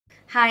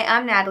Hi,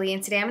 I'm Natalie,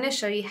 and today I'm going to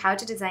show you how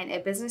to design a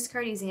business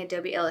card using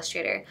Adobe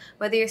Illustrator.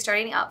 Whether you're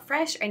starting out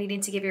fresh or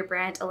needing to give your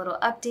brand a little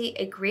update,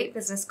 a great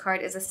business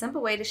card is a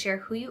simple way to share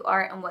who you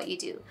are and what you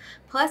do.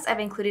 Plus, I've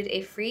included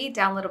a free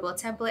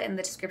downloadable template in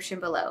the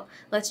description below.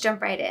 Let's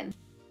jump right in.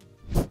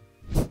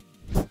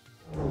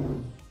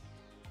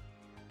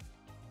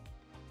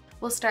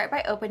 We'll start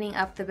by opening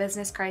up the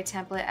business card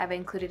template I've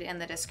included in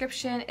the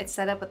description. It's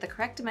set up with the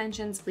correct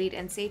dimensions, bleed,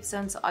 and safe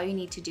zone, so all you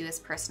need to do is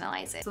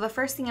personalize it. So the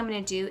first thing I'm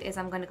going to do is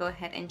I'm going to go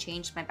ahead and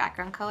change my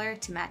background color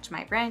to match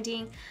my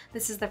branding.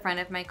 This is the front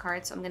of my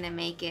card, so I'm going to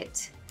make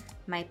it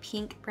my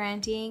pink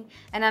branding.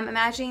 And I'm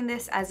imagining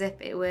this as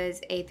if it was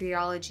a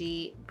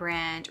Threeologie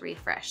brand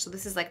refresh. So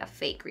this is like a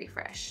fake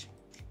refresh.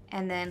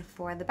 And then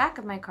for the back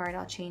of my card,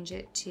 I'll change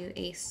it to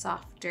a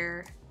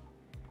softer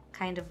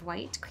kind of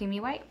white, creamy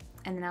white.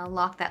 And then I'll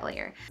lock that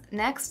layer.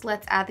 Next,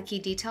 let's add the key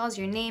details,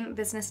 your name,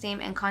 business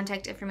name, and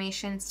contact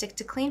information. Stick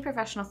to clean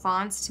professional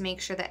fonts to make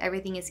sure that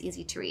everything is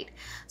easy to read.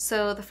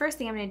 So the first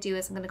thing I'm gonna do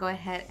is I'm gonna go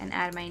ahead and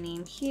add my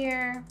name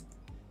here.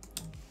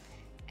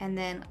 And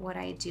then what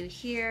I do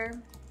here.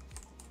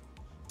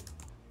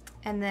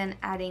 And then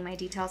adding my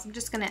details. I'm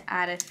just gonna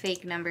add a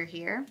fake number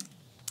here.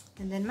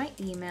 And then my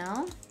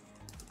email.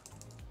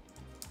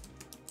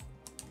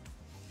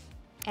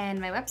 And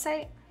my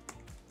website.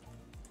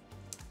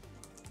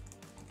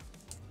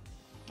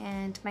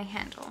 And my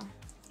handle.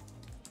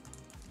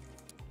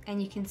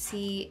 And you can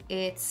see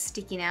it's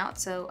sticking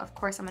out, so of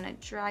course I'm going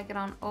to drag it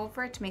on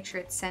over to make sure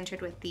it's centered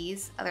with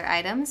these other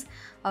items.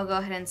 I'll go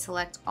ahead and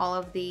select all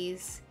of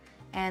these,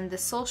 and the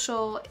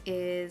social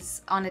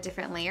is on a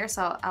different layer,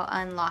 so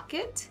I'll unlock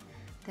it.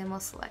 Then we'll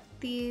select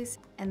these,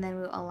 and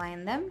then we'll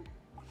align them,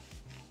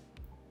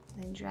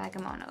 then drag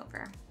them on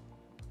over.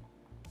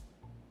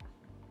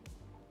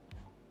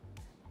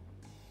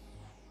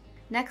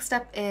 Next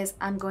up is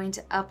I'm going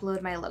to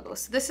upload my logo.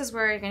 So this is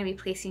where you're going to be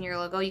placing your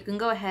logo. You can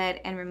go ahead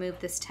and remove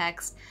this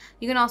text.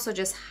 You can also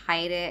just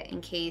hide it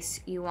in case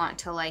you want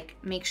to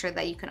make sure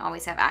that you can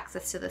always have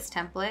access to this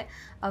template.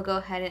 I'll go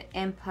ahead and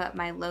input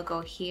my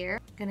logo here.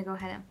 I'm going to go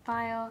ahead and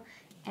file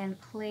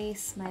and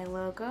place my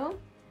logo.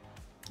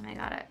 I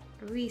got it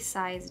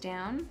resized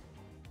down.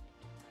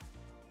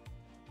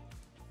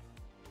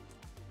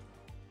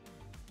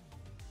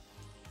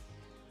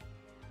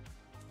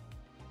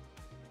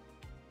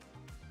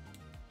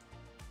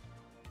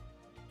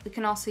 We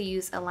can also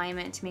use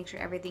alignment to make sure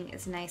everything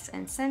is nice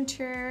and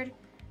centered.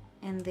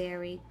 And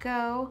there we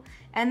go.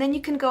 And then you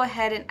can go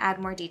ahead and add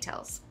more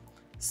details.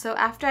 So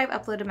after I've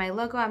uploaded my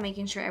logo, I'm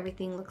making sure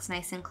everything looks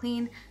nice and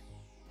clean.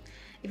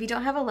 If you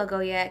don't have a logo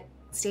yet,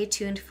 stay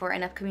tuned for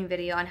an upcoming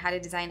video on how to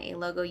design a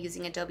logo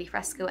using Adobe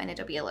Fresco and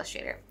Adobe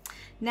Illustrator.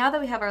 Now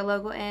that we have our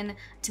logo in,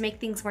 to make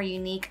things more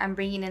unique, I'm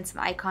bringing in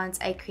some icons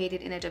I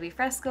created in Adobe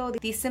Fresco.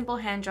 These simple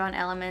hand-drawn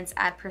elements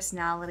add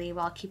personality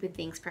while keeping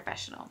things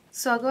professional.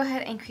 So I'll go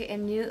ahead and create a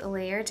new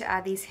layer to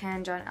add these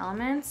hand-drawn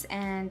elements,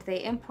 and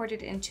they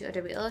imported into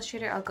Adobe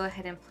Illustrator. I'll go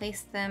ahead and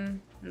place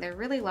them. They're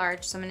really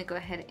large, so I'm going to go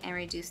ahead and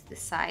reduce the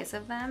size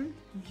of them.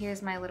 And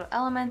here's my little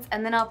elements,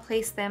 and then I'll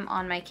place them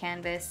on my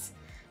canvas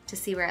to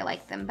see where I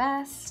like them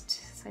best.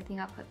 So I think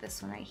I'll put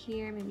this one right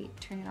here, maybe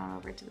turn it on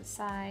over to the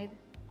side.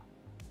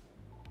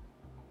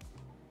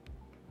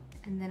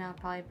 And then I'll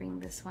probably bring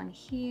this one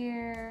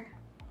here,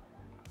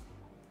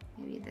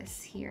 maybe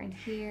this here and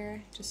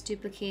here, just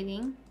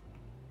duplicating.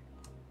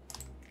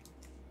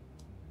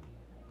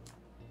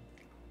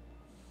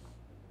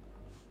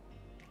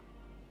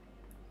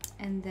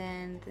 And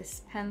then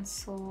this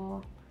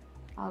pencil,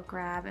 I'll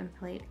grab and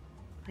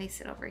place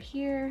it over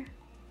here,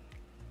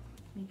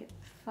 make it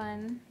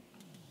fun.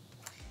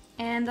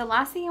 And the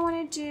last thing I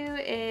want to do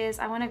is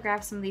I want to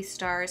grab some of these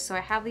stars. So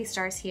I have these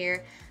stars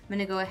here. I'm going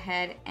to go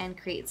ahead and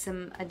create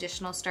some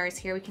additional stars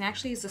here. We can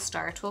actually use the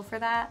star tool for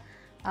that.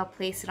 I'll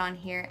place it on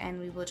here and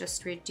we will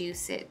just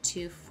reduce it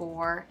to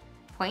 4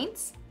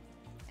 points.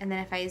 And then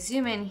if I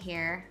zoom in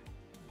here,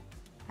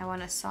 I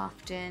want to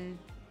soften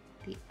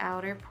the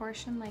outer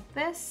portion like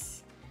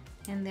this.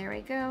 And there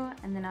we go.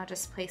 And then I'll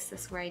just place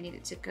this where I need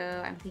it to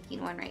go. I'm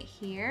thinking one right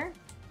here.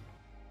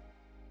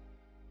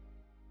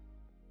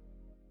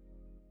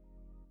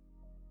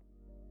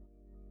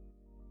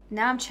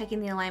 Now I'm checking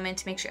the alignment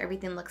to make sure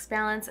everything looks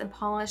balanced and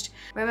polished.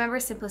 Remember,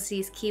 simplicity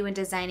is key when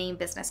designing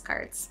business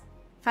cards.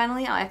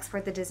 Finally, I'll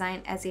export the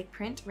design as a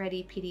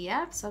print-ready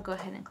PDF. So I'll go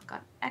ahead and click on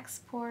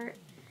Export,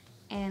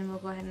 and we'll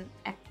go ahead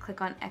and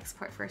click on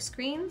Export for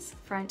screens,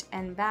 front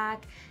and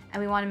back,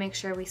 and we want to make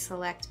sure we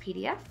select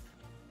PDF.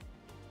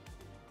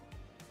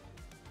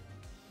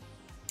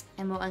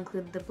 And we'll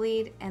include the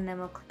bleed, and then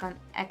we'll click on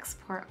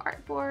Export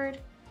Artboard.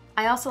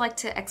 I also like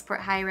to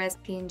export high-res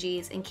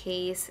PNGs in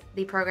case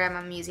the program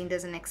I'm using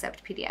doesn't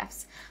accept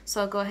PDFs.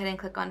 So I'll go ahead and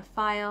click on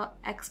File,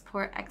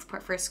 Export,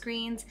 Export for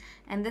Screens,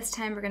 and this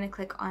time we're going to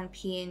click on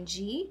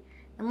PNG,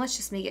 and let's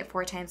just make it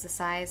 4 times the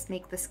size,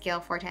 make the scale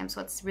 4 times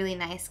so it's really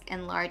nice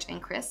and large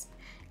and crisp.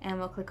 And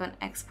we'll click on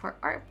Export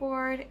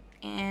Artboard,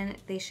 and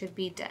they should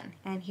be done.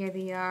 And here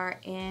they are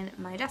in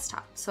my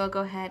desktop. So I'll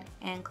go ahead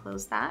and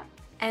close that.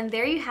 And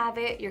there you have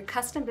it, your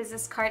custom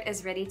business card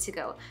is ready to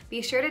go.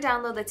 Be sure to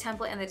download the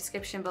template in the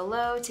description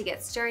below to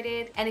get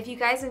started. And if you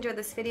guys enjoyed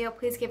this video,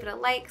 please give it a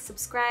like,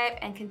 subscribe,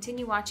 and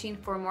continue watching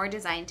for more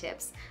design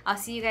tips. I'll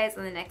see you guys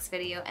in the next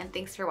video, and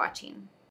thanks for watching.